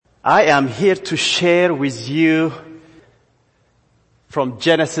I am here to share with you from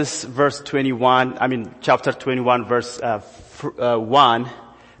Genesis chapter 21 verse 1.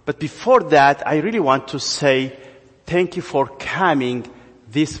 But before that, I really want to say thank you for coming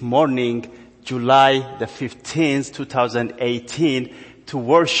this morning, July the 15th, 2018, to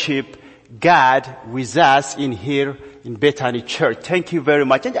worship God with us in here in Bethany Church. Thank you very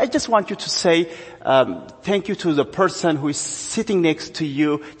much. And I just want you to say thank you to the person who is sitting next to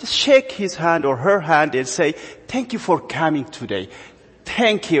you. Just shake his hand or her hand and say, thank you for coming today.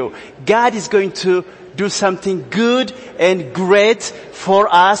 Thank you. God is going to do something good and great for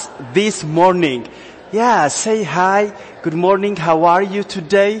us this morning. Yeah, say hi. Good morning. How are you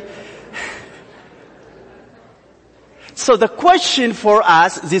today? So the question for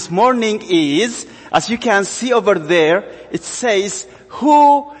us this morning is, as you can see over there, it says,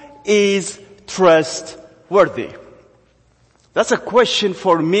 who is trustworthy? That's a question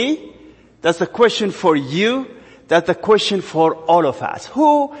for me. That's a question for you. That's a question for all of us.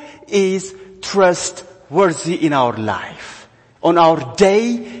 Who is trustworthy in our life, on our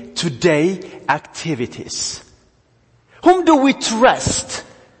day-to-day activities? Whom do we trust?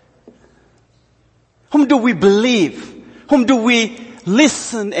 Whom do we believe? Whom do we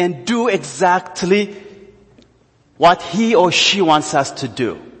listen and do exactly what he or she wants us to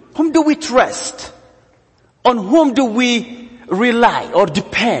do? Whom do we trust? On whom do we rely or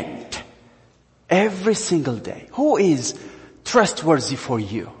depend every single day? Who is trustworthy for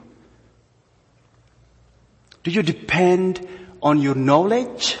you? Do you depend on your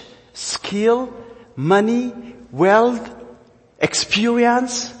knowledge, skill, money, wealth,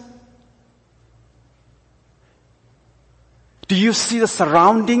 experience? Do you see the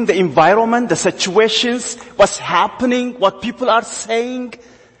surrounding, the environment, the situations, what's happening, what people are saying?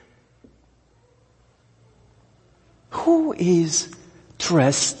 Who is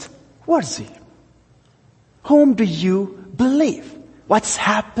trustworthy? Whom do you believe? What's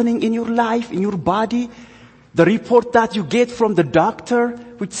happening in your life, in your body? The report that you get from the doctor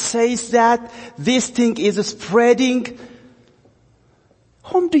which says that this thing is spreading.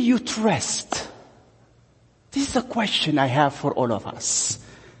 Whom do you trust? This is a question I have for all of us.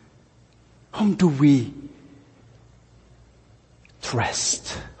 Whom do we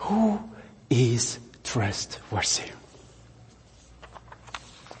trust? Who is trustworthy?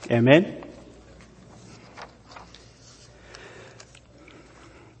 Amen?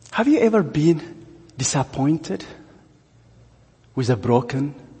 Have you ever been disappointed with a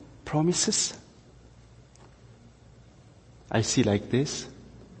broken promises? I see like this.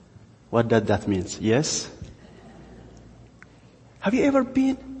 What does that mean? Yes? Have you ever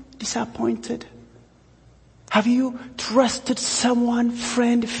been disappointed? Have you trusted someone,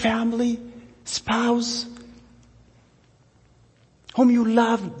 friend, family, spouse, whom you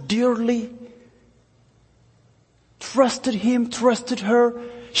love dearly? Trusted him, trusted her,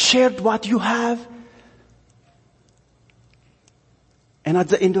 shared what you have. And at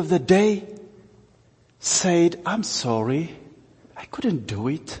the end of the day, said, I'm sorry, I couldn't do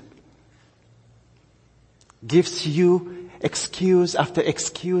it. Gives you excuse after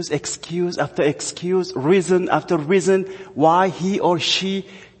excuse, excuse after excuse, reason after reason why he or she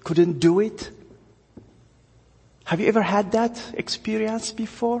couldn't do it. Have you ever had that experience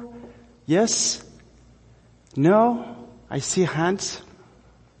before? Yes? No? I see hands.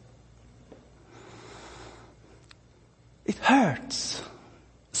 It hurts,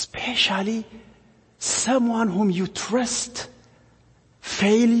 especially someone whom you trust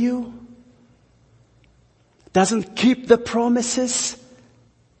fail you, doesn't keep the promises.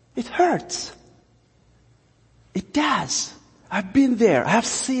 It hurts. It does. I've been there. I've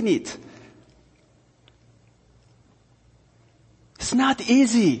seen it. It's not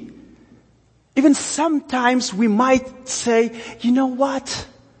easy. Even sometimes we might say, you know what?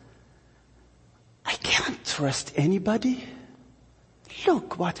 I can't trust anybody.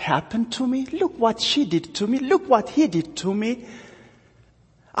 Look what happened to me. Look what she did to me. Look what he did to me.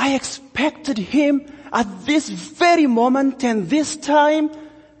 I expected him at this very moment and this time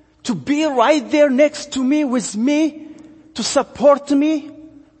to be right there next to me, with me, to support me.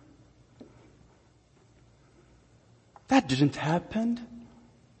 That didn't happen.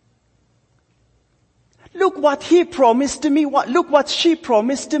 Look what he promised me. Look what she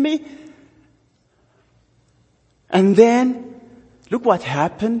promised me. And then, look what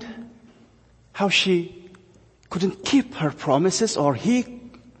happened. How she couldn't keep her promises, or he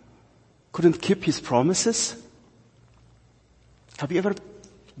couldn't keep his promises. Have you ever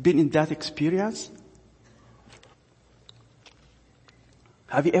been in that experience?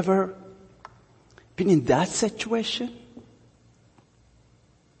 Have you ever been in that situation?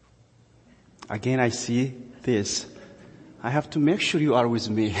 Again, I see this. I have to make sure you are with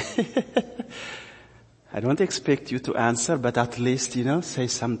me. I don't expect you to answer, but at least, say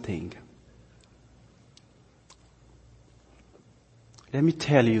something. Let me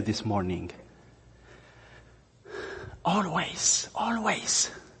tell you this morning. Always,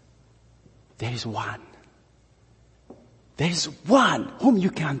 there is one. There is one whom you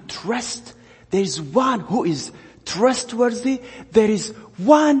can trust. There is one who is trustworthy. There is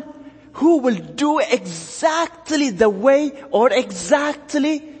one who will do exactly the way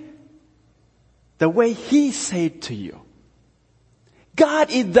he said to you.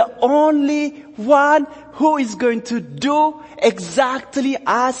 God is the only one who is going to do exactly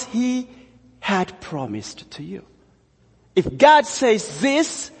as he had promised to you. If God says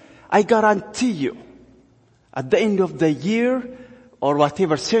this, I guarantee you, at the end of the year or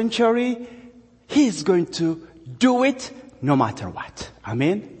whatever century, he is going to do it no matter what.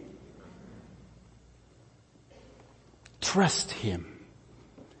 Amen? Trust him.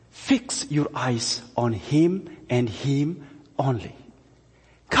 Fix your eyes on him and him only.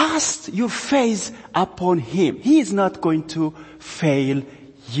 Cast your face upon him. He is not going to fail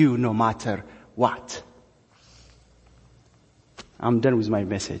you no matter what. I'm done with my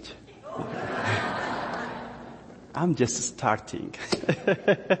message. I'm just starting.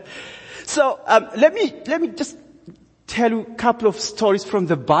 So let me just tell you a couple of stories from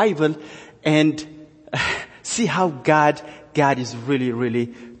the Bible and see how God is really,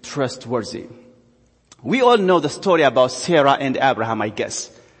 really trustworthy. We all know the story about Sarah and Abraham, I guess.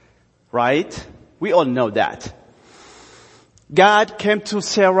 Right? We all know that. God came to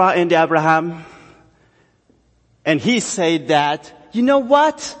Sarah and Abraham and he said that, you know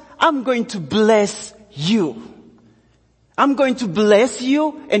what? I'm going to bless you. I'm going to bless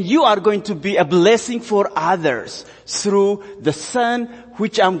you and you are going to be a blessing for others through the son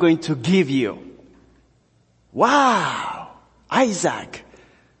which I'm going to give you. Wow! Isaac.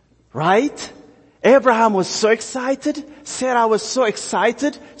 Right? Abraham was so excited. Sarah was so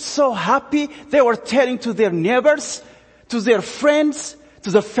excited, so happy. They were telling to their neighbors, to their friends,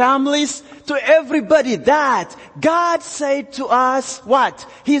 to the families, to everybody that God said to us, what?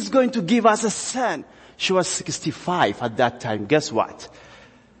 He's going to give us a son. She was 65 at that time. Guess what?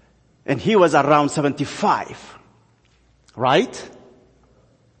 And he was around 75. Right?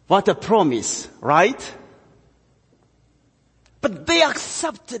 What a promise, right? But they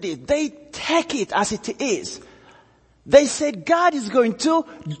accepted it. They take it as it is. They said God is going to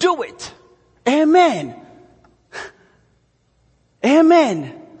do it. Amen.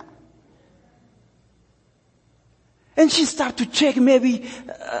 Amen. And she started to check maybe,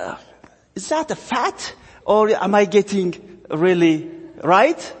 is that a fat? Or am I getting really,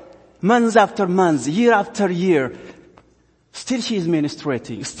 right? Months after months, year after year. Still she is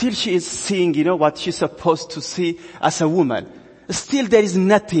menstruating. Still she is seeing, what she's supposed to see as a woman. Still there is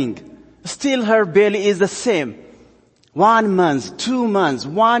nothing. Still her belly is the same. 1 month, 2 months,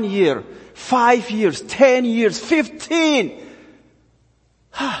 1 year, 5 years, 10 years, 15.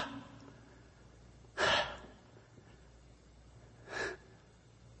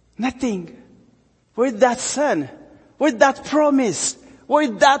 Nothing. Where's that son? Where's that promise?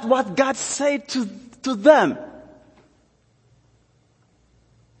 Where's that what God said to them?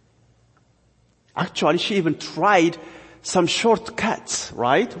 Actually, she even tried some shortcuts,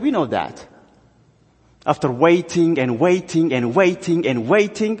 right? We know that. After waiting and waiting and waiting and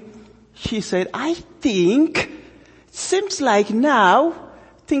waiting, she said, I think, it seems like now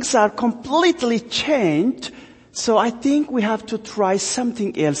things are completely changed. So I think we have to try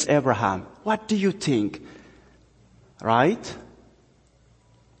something else, Abraham. What do you think? Right?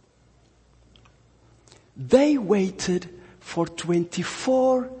 They waited for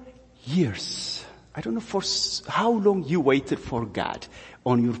 24 years. I don't know for how long you waited for God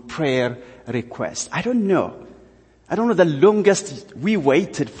on your prayer request. I don't know. I don't know the longest we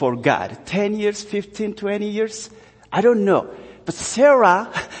waited for God. 10 years, 15, 20 years? I don't know. But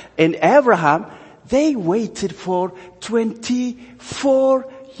Sarah and Abraham, they waited for 24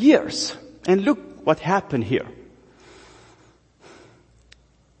 years. And look what happened here.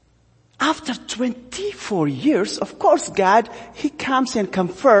 After 24 years, of course God, He comes and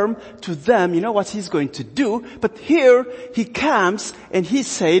confirms to them, what He's going to do. But here He comes and He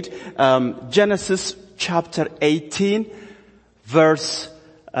said, Genesis chapter 18, verse,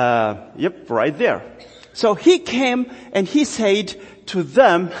 right there. So He came and He said to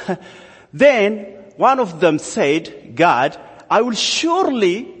them, then one of them said, God, I will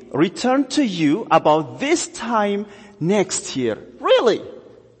surely return to you about this time next year. Really?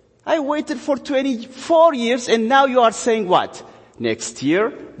 I waited for 24 years and now you are saying what? Next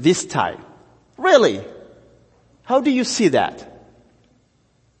year, this time. Really? How do you see that?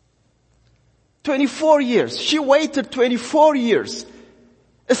 24 years. She waited 24 years.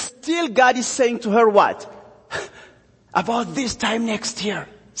 Still God is saying to her what? About this time next year,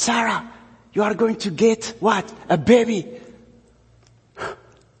 Sarah, you are going to get what? A baby.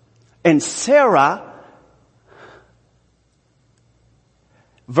 And Sarah,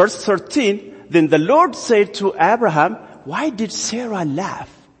 verse 13, then the Lord said to Abraham, why did Sarah laugh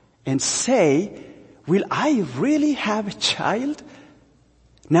and say, will I really have a child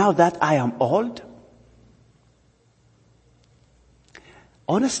now that I am old?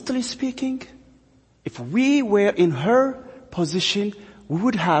 Honestly speaking, if we were in her position, we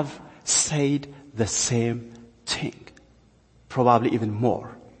would have said the same thing. Probably even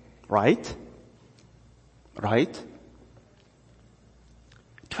more. Right? Right?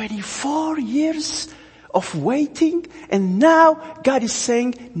 24 years of waiting, and now God is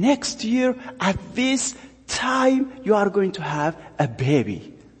saying next year at this time you are going to have a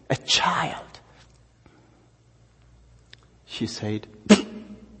baby, a child. She said,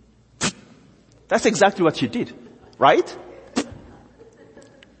 that's exactly what she did, right?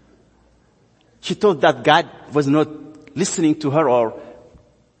 She thought that God was not listening to her, or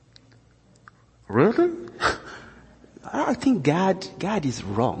really? I think God is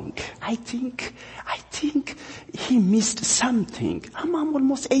wrong. I think he missed something. I'm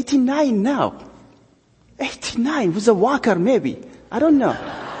almost 89 now. 89 with a walker maybe. I don't know.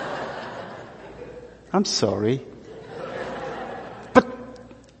 I'm sorry. But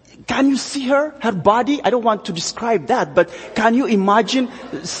can you see her? Her body? I don't want to describe that, but can you imagine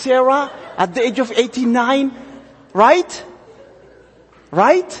Sarah at the age of 89? Right?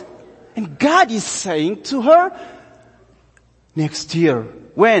 Right? And God is saying to her, next year,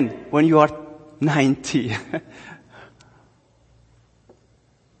 when you are 90.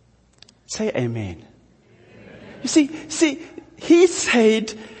 Say amen. You see, he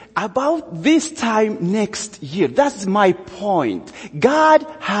said about this time next year. That's my point. God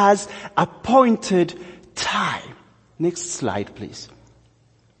has appointed time. Next slide, please.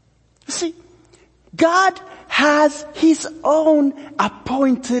 You see, God has his own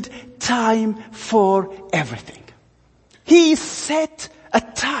appointed time for everything. He set a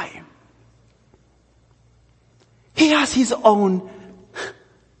time. He has his own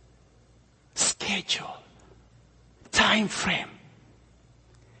schedule, time frame.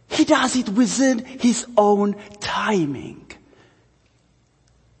 He does it within his own timing.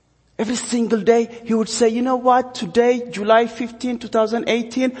 Every single day he would say, you know what, today, July 15,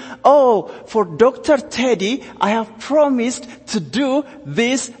 2018, for Dr. Teddy, I have promised to do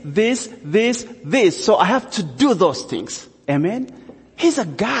this. So I have to do those things. Amen? He's a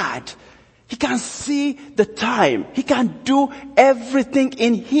God. He can see the time. He can do everything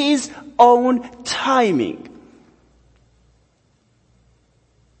in his own timing.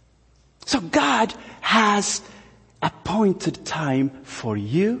 So God has appointed time for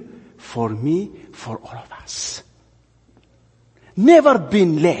you, for me, for all of us. Never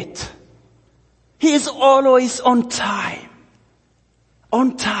been late. He is always on time.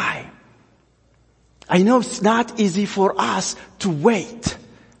 On time. I know it's not easy for us to wait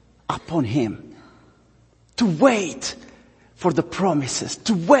upon him. To wait for the promises.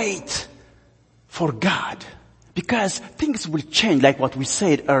 To wait for God. Because things will change, like what we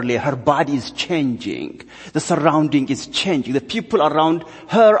said earlier. Her body is changing. The surrounding is changing. The people around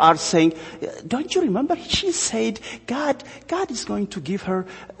her are saying, don't you remember? She said, God is going to give her,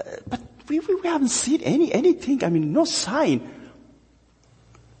 but we haven't seen anything. I mean, no sign.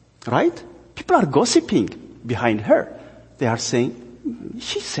 Right? People are gossiping behind her. They are saying,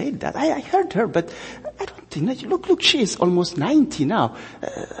 she said that. I heard her, but I don't think, look, she is almost 90 now.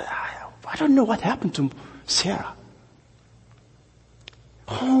 I don't know what happened to Sarah.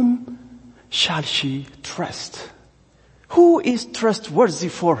 Whom shall she trust? Who is trustworthy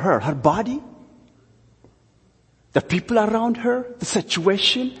for her? Her body? The people around her? The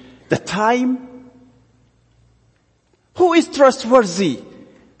situation? The time? Who is trustworthy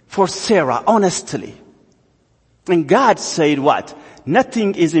for Sarah, honestly? And God said what?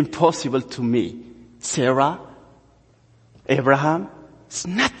 Nothing is impossible to me. Sarah, Abraham, it's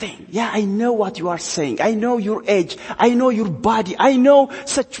nothing. Yeah, I know what you are saying. I know your age. I know your body. I know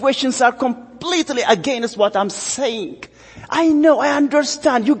situations are completely against what I'm saying. I know, I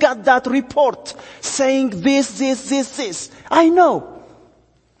understand. You got that report saying this. I know.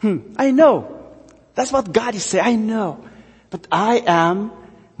 I know. That's what God is saying. I know. But I am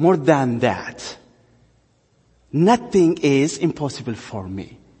more than that. Nothing is impossible for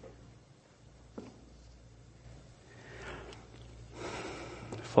me.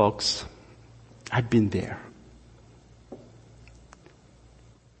 Folks, I've been there.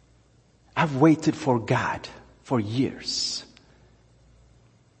 I've waited for God for years.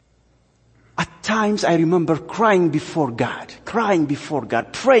 At times I remember crying before God, praying before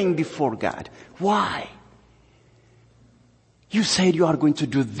God. Why? You said you are going to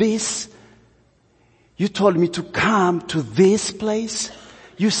do this. You told me to come to this place.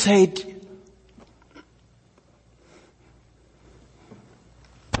 You said,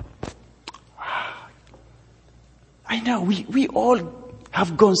 I know we all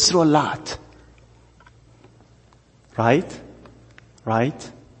have gone through a lot. Right?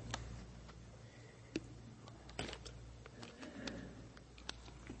 Right?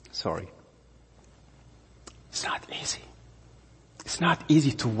 Sorry. It's not easy. It's not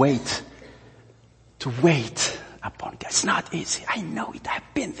easy to wait upon God. It's not easy. I know it.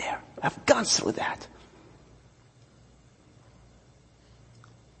 I've been there. I've gone through that.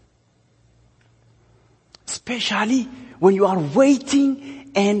 Especially when you are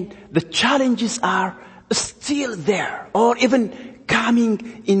waiting and the challenges are still there or even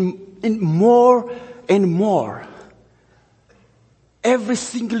coming in more and more. Every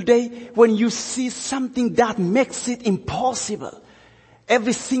single day when you see something that makes it impossible.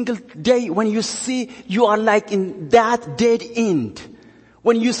 Every single day when you see you are like in that dead end.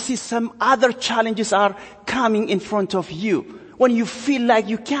 When you see some other challenges are coming in front of you. When you feel like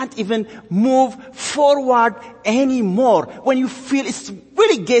you can't even move forward anymore. When you feel it's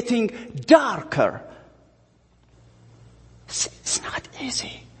really getting darker. It's not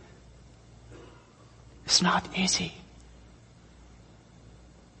easy. It's not easy.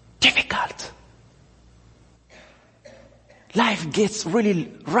 Difficult. Life gets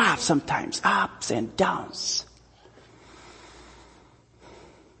really rough sometimes, ups and downs.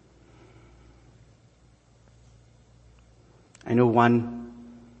 I know one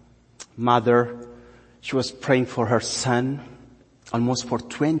mother, she was praying for her son almost for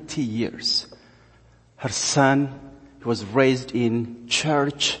 20 years. Her son, he was raised in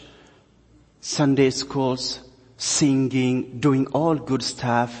church, Sunday schools, singing, doing all good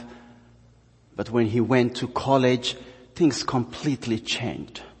stuff. But when he went to college, things completely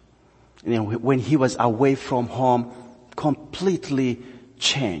changed. You know, when he was away from home, completely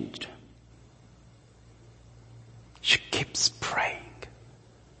changed. She keeps praying,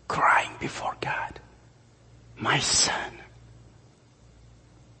 crying before God. My son.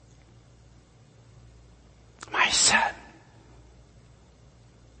 My son.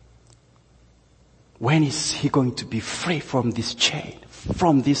 When is he going to be free from this chain,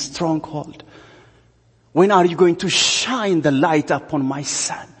 from this stronghold? When are you going to shine the light upon my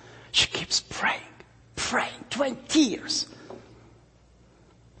son? She keeps praying, 20 years.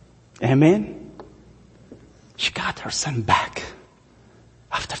 Amen? She got her son back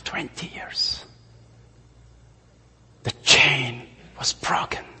after 20 years. The chain was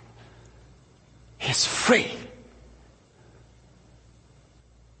broken. He's free.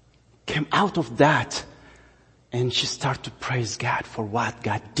 Came out of that and she started to praise God for what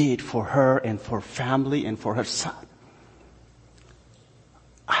God did for her and for family and for her son.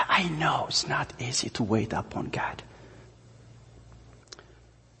 I know it's not easy to wait upon God.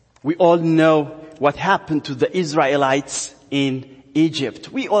 We all know what happened to the Israelites in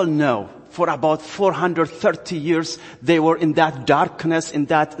Egypt. We all know for about 430 years they were in that darkness, in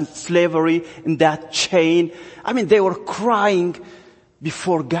that slavery, in that chain. I mean, they were crying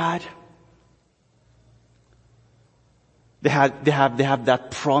before God. They have that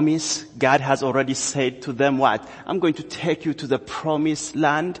promise. God has already said to them what? I'm going to take you to the promised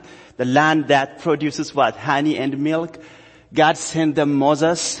land. The land that produces what? Honey and milk. God sent them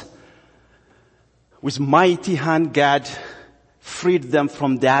Moses. With mighty hand, God freed them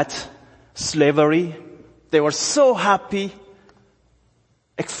from that slavery. They were so happy,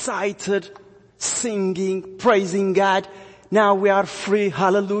 excited, singing, praising God. Now we are free.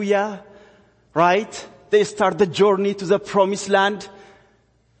 Hallelujah. Right? They start the journey to the promised land.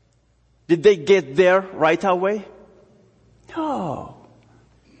 Did they get there right away? No.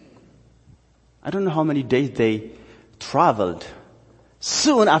 I don't know how many days they traveled.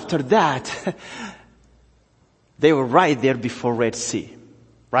 Soon after that, they were right there before Red Sea.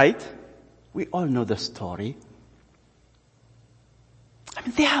 Right? We all know the story. I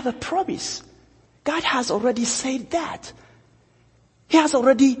mean, they have a promise. God has already said that. He has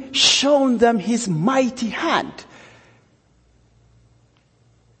already shown them His mighty hand.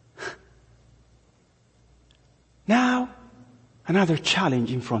 Now, another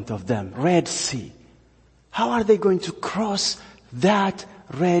challenge in front of them, Red Sea. How are they going to cross that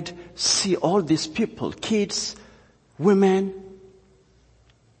Red Sea? All these people, kids, women.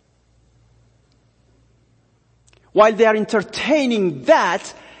 While they are entertaining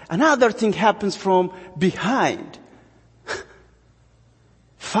that, another thing happens from behind.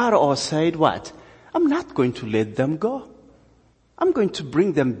 Pharaoh said what? I'm not going to let them go. I'm going to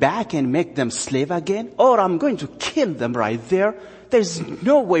bring them back and make them slave again, or I'm going to kill them right there. There's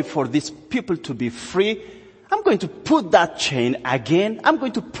no way for these people to be free. I'm going to put that chain again. I'm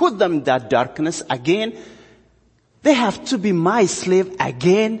going to put them in that darkness again. They have to be my slave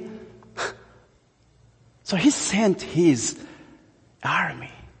again. So he sent his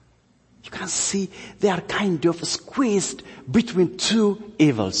army. You can see they are kind of squeezed between two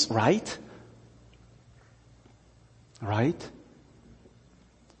evils, right? Right?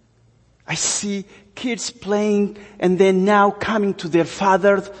 I see kids playing and then now coming to their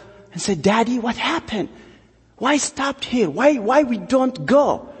father and say, Daddy, what happened? Why stopped here? Why we don't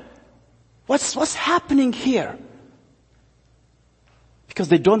go? What's happening here? Because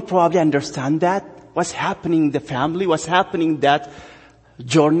they don't probably understand that. What's happening in the family? What's happening in that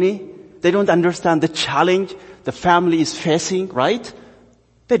journey? They don't understand the challenge the family is facing, right?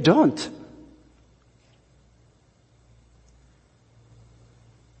 They don't.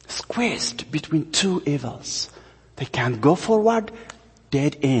 Squeezed between two evils. They can't go forward,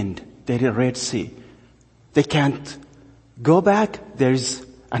 dead end, dead Red Sea. They can't go back, there's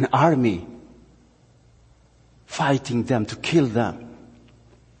an army fighting them to kill them.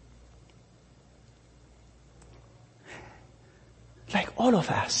 Like all of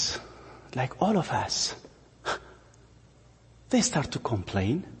us, they start to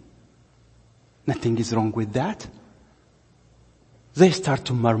complain. Nothing is wrong with that. They start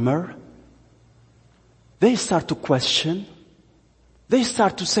to murmur. They start to question. They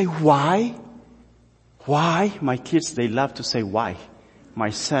start to say, why? Why? My kids, they love to say why.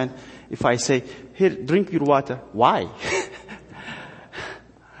 My son, if I say, here, drink your water. Why?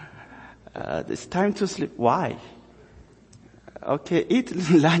 It's time to sleep. Why? Okay, eat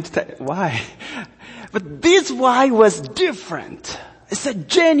lunchtime. Why? But this why was different. It's a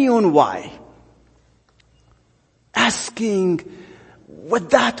genuine why. Asking, was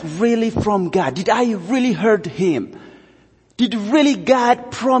that really from God? Did I really heard Him? Did really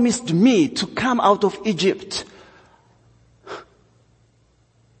God promised me to come out of Egypt?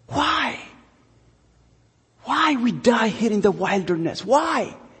 Why? Why we die here in the wilderness?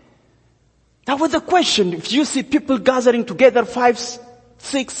 Why? That was the question. If you see people gathering together, 5,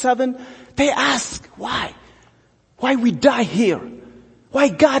 6, 7, they ask, why? Why we die here? Why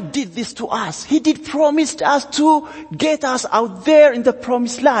God did this to us? He did promise us to get us out there in the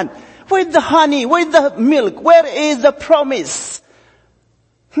promised land. Where's the honey? Where's the milk? Where is the promise?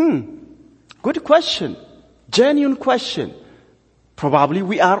 Good question. Genuine question. Probably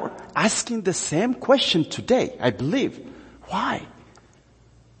we are asking the same question today, I believe. Why?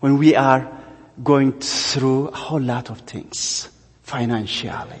 When we are going through a whole lot of things,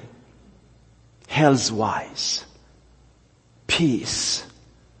 financially, health-wise, peace.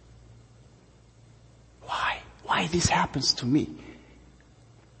 Why this happens to me?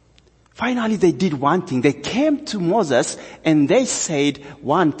 Finally, they did one thing. They came to Moses and they said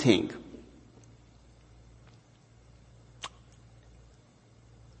one thing.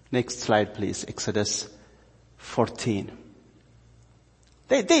 Next slide, please. Exodus 14.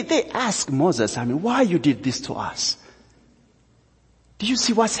 They asked Moses, why you did this to us? Do you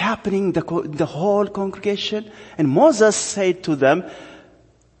see what's happening in the whole congregation? And Moses said to them,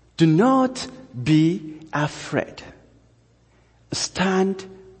 do not be afraid. Stand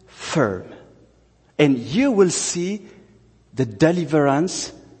firm. And you will see the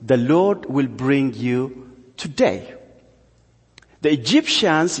deliverance the Lord will bring you today. The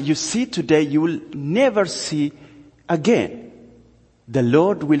Egyptians you see today, you will never see again. The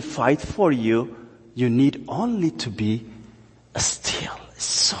Lord will fight for you. You need only to be still. It's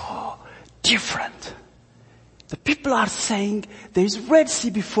so different. The people are saying, there is Red Sea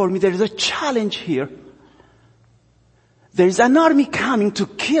before me. There is a challenge here. There is an army coming to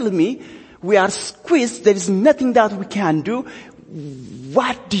kill me. We are squeezed. There is nothing that we can do.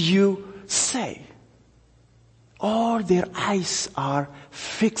 What do you say? All their eyes are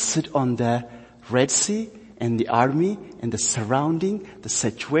fixed on the Red Sea and the army and the surrounding, the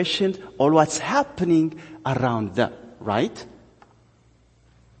situation, all what's happening around them, right?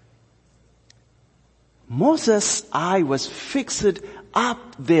 Moses' eye was fixed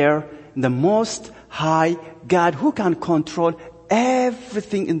up there in the most high God who can control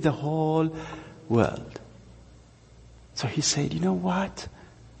everything in the whole world. So he said, you know what?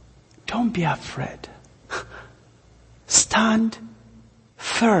 Don't be afraid. Stand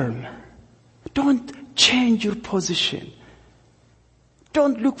firm. Don't change your position.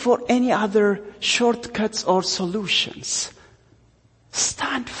 Don't look for any other shortcuts or solutions.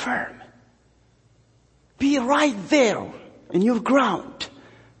 Stand firm. Be right there in your ground.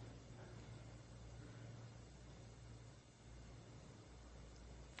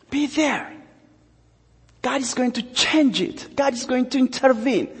 Be there. God is going to change it. God is going to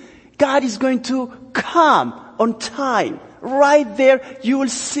intervene. God is going to come on time. Right there, you will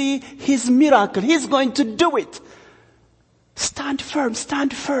see His miracle. He's going to do it. Stand firm,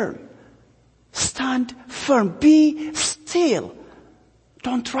 stand firm. Stand firm. Be still.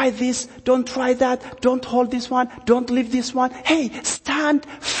 Don't try this, don't try that, don't hold this one, don't leave this one. Hey, stand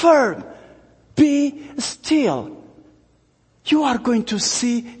firm. Be still. You are going to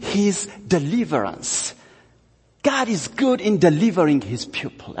see His deliverance. God is good in delivering His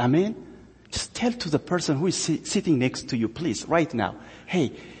people. Amen? Just tell to the person who is sitting next to you, please, right now.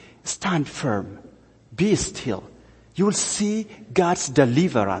 Hey, stand firm. Be still. You will see God's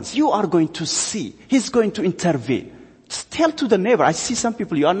deliverance. You are going to see. He's going to intervene. Just tell to the neighbor. I see some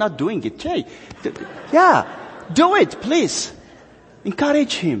people, you are not doing it. Hey, yeah, do it, please.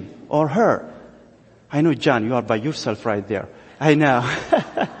 Encourage him or her. I know, John, you are by yourself right there. I know.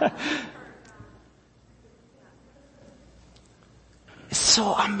 It's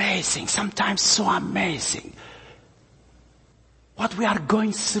so amazing, sometimes so amazing. What we are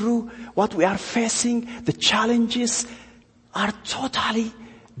going through, what we are facing, the challenges are totally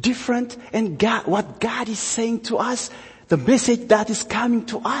different. And God, what God is saying to us, the message that is coming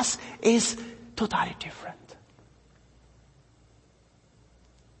to us is totally different.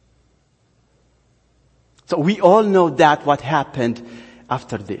 So we all know that what happened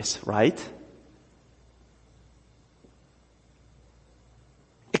after this, right?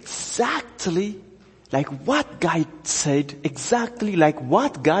 Exactly like what God said, exactly like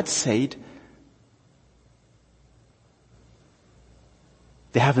what God said,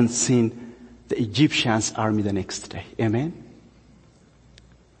 they haven't seen the Egyptians' army the next day. Amen?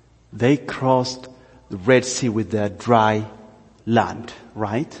 They crossed the Red Sea with the dry land,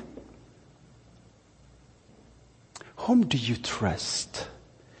 right? Whom do you trust?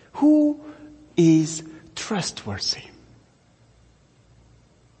 Who is trustworthy?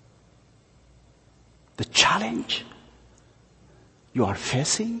 The challenge you are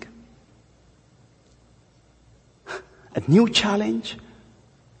facing? A new challenge?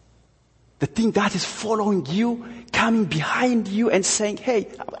 The thing that is following you, coming behind you and saying, hey,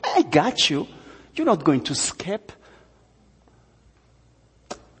 I got you. You're not going to escape.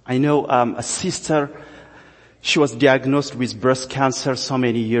 I know a sister, she was diagnosed with breast cancer so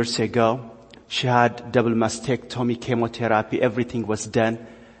many years ago. She had double mastectomy, chemotherapy, everything was done.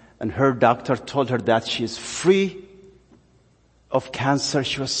 And her doctor told her that she is free of cancer.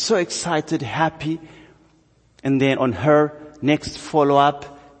 She was so excited, happy. And then on her next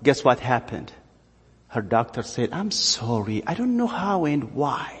follow-up, guess what happened? Her doctor said, I'm sorry, I don't know how and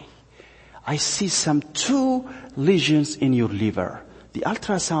why. I see some 2 lesions in your liver. The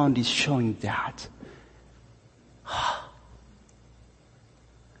ultrasound is showing that.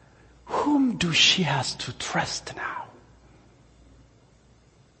 Whom do she has to trust now?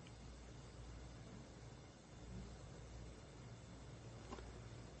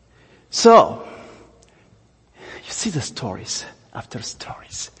 So, you see the stories after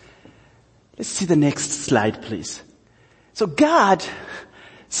stories. Let's see the next slide, please. So God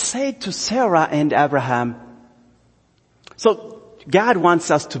said to Sarah and Abraham, so God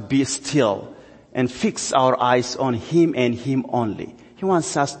wants us to be still and fix our eyes on Him and Him only. He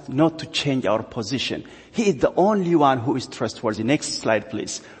wants us not to change our position. He is the only one who is trustworthy. Next slide,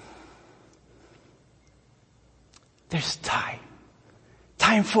 please. There's time.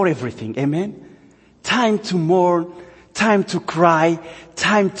 Time for everything. Amen? Time to mourn, time to cry,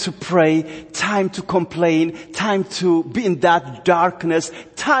 time to pray, time to complain, time to be in that darkness,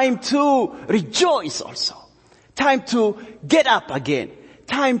 time to rejoice also, time to get up again,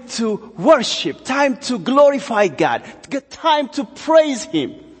 time to worship, time to glorify God, time to praise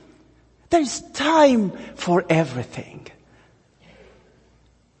Him. There is time for everything.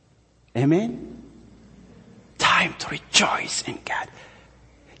 Amen? Time to rejoice in God.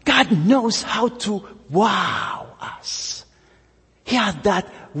 God knows how to wow us. He has that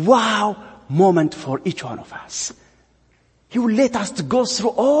wow moment for each one of us. He will let us to go through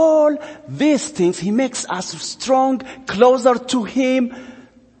all these things. He makes us strong, closer to Him.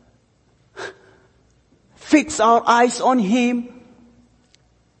 Fix our eyes on Him.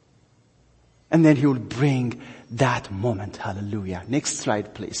 And then He will bring that moment. Hallelujah. Next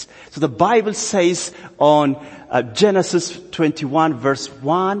slide, please. So the Bible says on Genesis 21 verse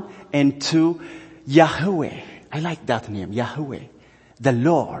 1 and 2, Yahweh. I like that name, Yahweh. the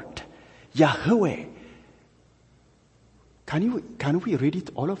Lord, Yahweh. Can we read it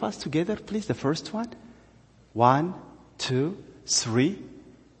all of us together, please? The first one. 1, 2, 3.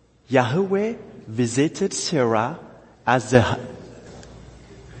 Yahweh visited Sarah as the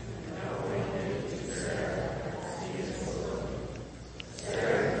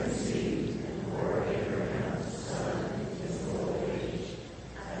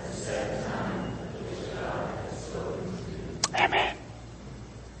Amen.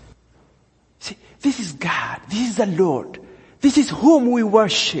 See, this is God. This is the Lord. This is whom we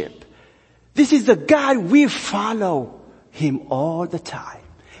worship. This is the God we follow Him all the time.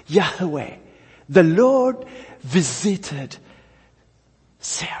 Yahweh, the Lord visited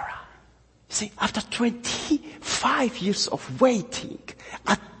Sarah. See, after 25 years of waiting,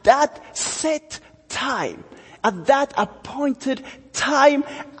 at that set time, at that appointed time,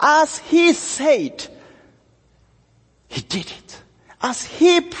 as He said, He did it. As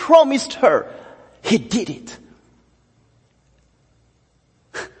He promised her, He did it.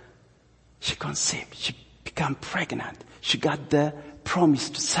 She conceived. She became pregnant. She got the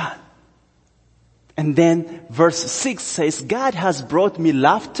promised son. And then verse 6 says, God has brought me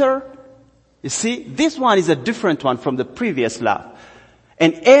laughter. You see, this one is a different one from the previous laugh.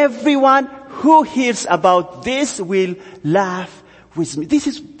 And everyone who hears about this will laugh with me. This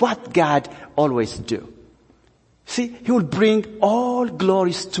is what God always do. See, He will bring all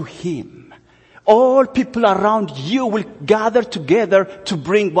glories to Him. All people around you will gather together to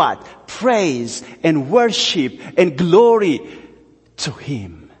bring what? Praise and worship and glory to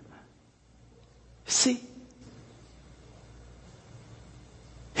Him. See?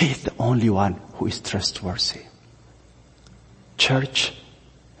 He is the only one who is trustworthy. Church,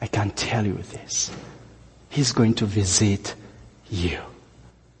 I can tell you this. He's going to visit you.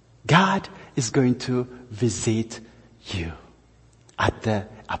 God is going to visit you at the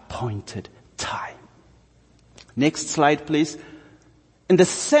appointed time. Next slide, please. And the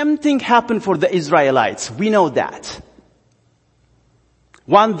same thing happened for the Israelites. We know that.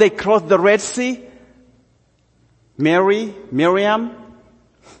 When they crossed the Red Sea, Miriam,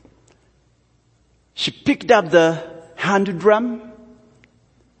 she picked up the hand drum,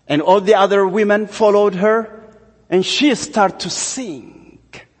 and all the other women followed her, and she started to sing.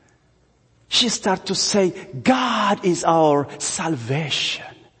 She started to say, God is our salvation.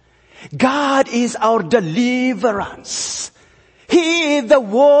 God is our deliverance. He is the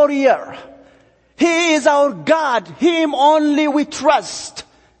warrior. He is our God. Him only we trust.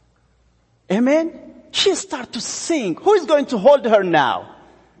 Amen? She started to sing. Who is going to hold her now?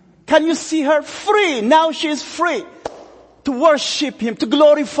 Can you see her? Free. Now she is free to worship Him, to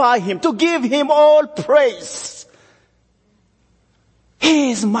glorify Him, to give Him all praise.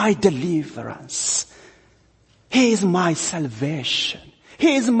 He is my deliverance. He is my salvation.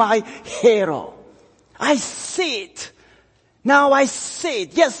 He is my hero. I see it. Now I see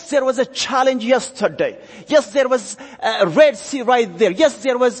it. Yes, there was a challenge yesterday. Yes, there was a Red Sea right there. Yes,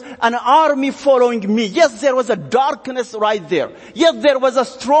 there was an army following me. Yes, there was a darkness right there. Yes, there was a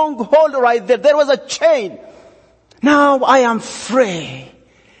stronghold right there. There was a chain. Now I am free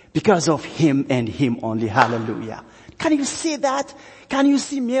because of Him and Him only. Hallelujah. Can you see that? Can you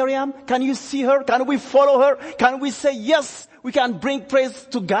see Miriam? Can you see her? Can we follow her? Can we say, yes, we can bring praise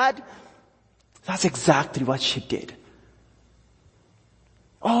to God? That's exactly what she did.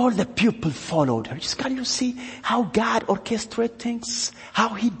 All the people followed her. Can you see how God orchestrates things? How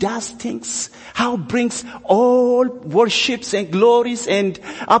He does things? How brings all worships and glories and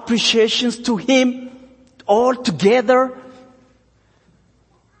appreciations to Him all together?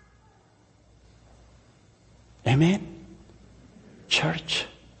 Amen? Church,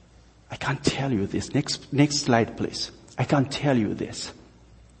 I can't tell you this. Next slide, please. I can't tell you this.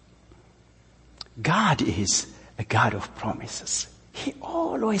 God is a God of promises. He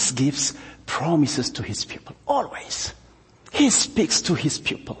always gives promises to His people. Always. He speaks to His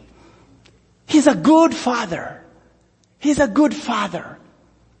people. He's a good Father. He's a good Father.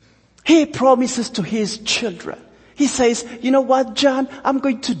 He promises to His children. He says, you know what, John? I'm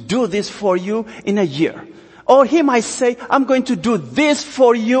going to do this for you in a year. Or He might say, I'm going to do this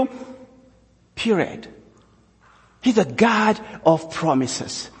for you. Period. He's a God of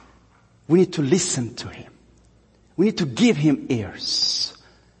promises. We need to listen to Him. We need to give Him ears.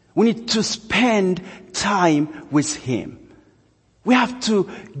 We need to spend time with Him. We have to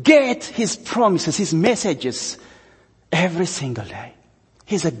get His promises, His messages every single day.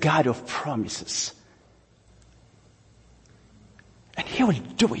 He's a God of promises. And He will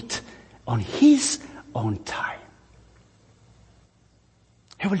do it on His own time.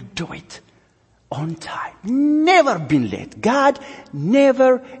 He will do it on time. Never been late. God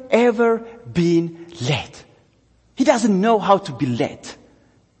never ever been late. He doesn't know how to be late.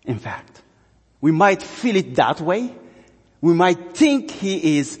 In fact, we might feel it that way. We might think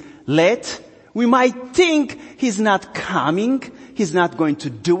he is late. We might think he's not coming. He's not going to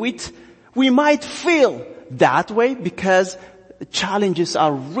do it. We might feel that way because challenges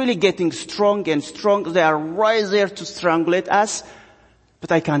are really getting strong and strong. They are right there to strangulate us.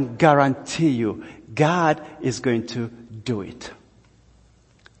 But I can guarantee you, God is going to do it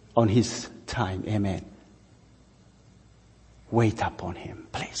on His time. Amen. Wait upon Him,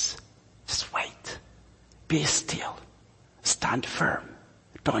 please. Just wait. Be still. Stand firm.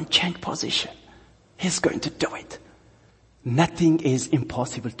 Don't change position. He's going to do it. Nothing is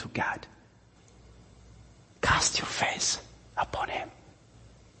impossible to God. Cast your face upon Him.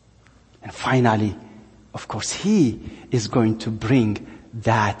 And finally, of course, He is going to bring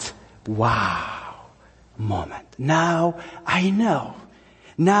that wow moment. Now I know.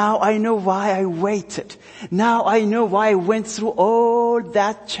 Now I know why I waited. Now I know why I went through all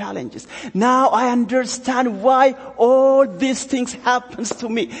that challenges. Now I understand why all these things happens to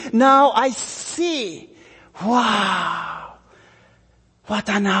me. Now I see. Wow. What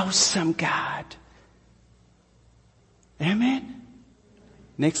an awesome God. Amen.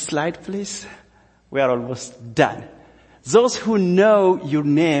 Next slide, please. We are almost done. Those who know your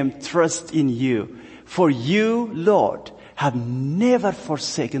name trust in you. For you, Lord, have never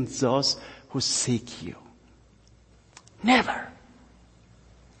forsaken those who seek you. Never.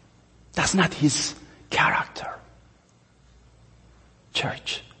 That's not His character.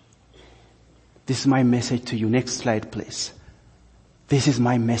 Church, this is my message to you. Next slide, please. This is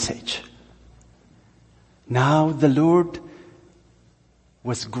my message. Now the Lord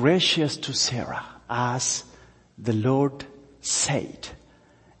was gracious to Sarah as the Lord said.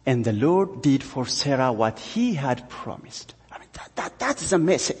 And the Lord did for Sarah what He had promised. I mean, that is a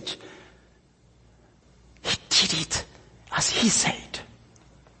message. He did it as He said.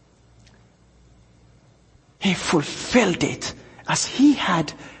 He fulfilled it as He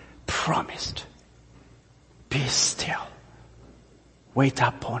had promised. Be still. Wait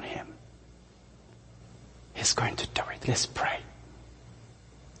upon Him. He's going to do it. Let's pray.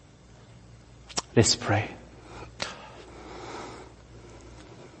 Let's pray.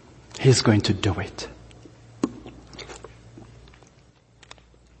 He's going to do it.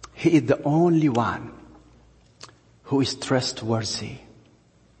 He is the only one who is trustworthy.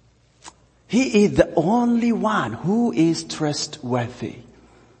 He is the only one who is trustworthy.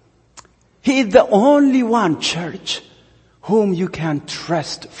 He is the only one, church, whom you can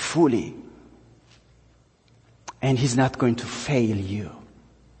trust fully. And He's not going to fail you.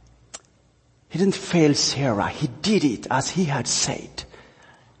 He didn't fail Sarah. He did it as He had said.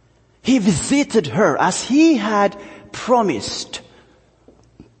 He visited her as He had promised.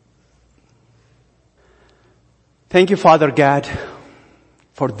 Thank you, Father God,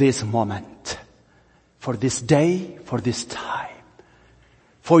 for this moment, for this day, for this time,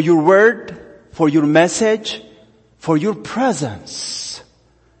 for your word, for your message, for your presence.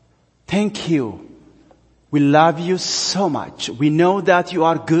 Thank you. We love you so much. We know that you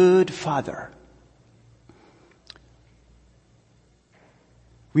are good, Father.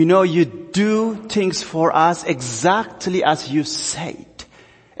 We know you do things for us exactly as you said,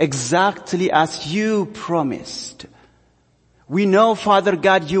 exactly as you promised. We know, Father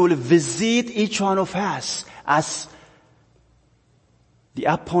God, you will visit each one of us as the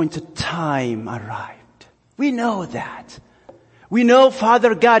appointed time arrived. We know that. We know,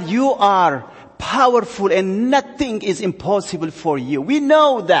 Father God, you are powerful and nothing is impossible for you. We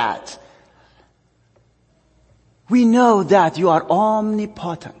know that. We know that you are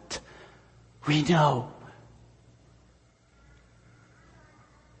omnipotent. We know.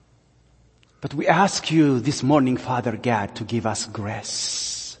 But we ask you this morning, Father God, to give us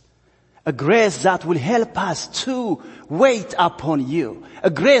grace. A grace that will help us to wait upon you. A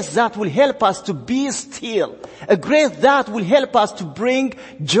grace that will help us to be still. A grace that will help us to bring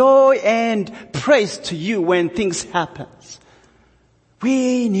joy and praise to you when things happen.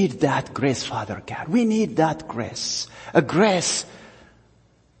 We need that grace, Father God. We need that grace. A grace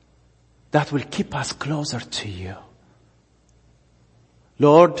that will keep us closer to you.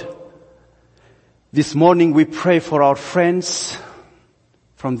 Lord, this morning we pray for our friends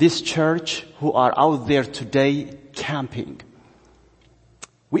from this church who are out there today camping.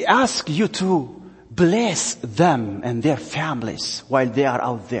 We ask you to bless them and their families while they are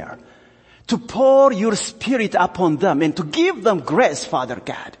out there. To pour your Spirit upon them and to give them grace, Father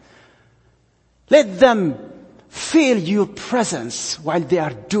God. Let them feel your presence while they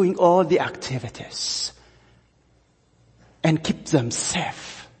are doing all the activities. And keep them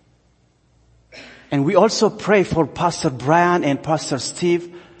safe. And we also pray for Pastor Brian and Pastor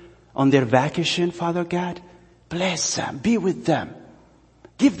Steve on their vacation, Father God. Bless them. Be with them.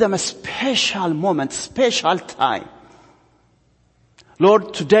 Give them a special moment, special time.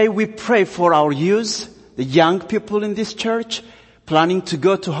 Lord, today we pray for our youth, the young people in this church, planning to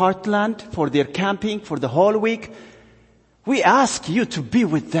go to Heartland for their camping for the whole week. We ask you to be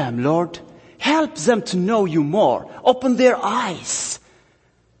with them, Lord. Help them to know you more. Open their eyes.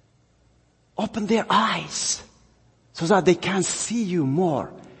 Open their eyes so that they can see you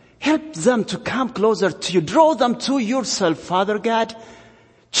more. Help them to come closer to you. Draw them to yourself, Father God.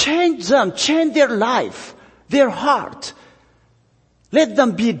 Change them. Change their life, their heart. Let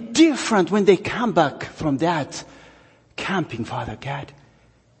them be different when they come back from that camping, Father God.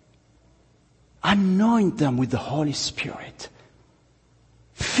 Anoint them with the Holy Spirit.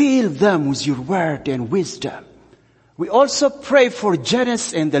 Fill them with your word and wisdom. We also pray for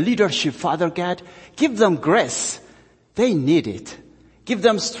Janice and the leadership, Father God. Give them grace. They need it. Give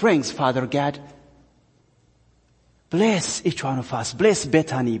them strength, Father God. Bless each one of us. Bless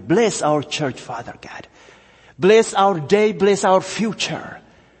Bethany. Bless our church, Father God. Bless our day. Bless our future.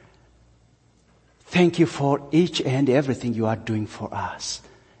 Thank you for each and everything you are doing for us.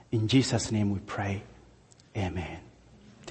 In Jesus' name we pray. Amen.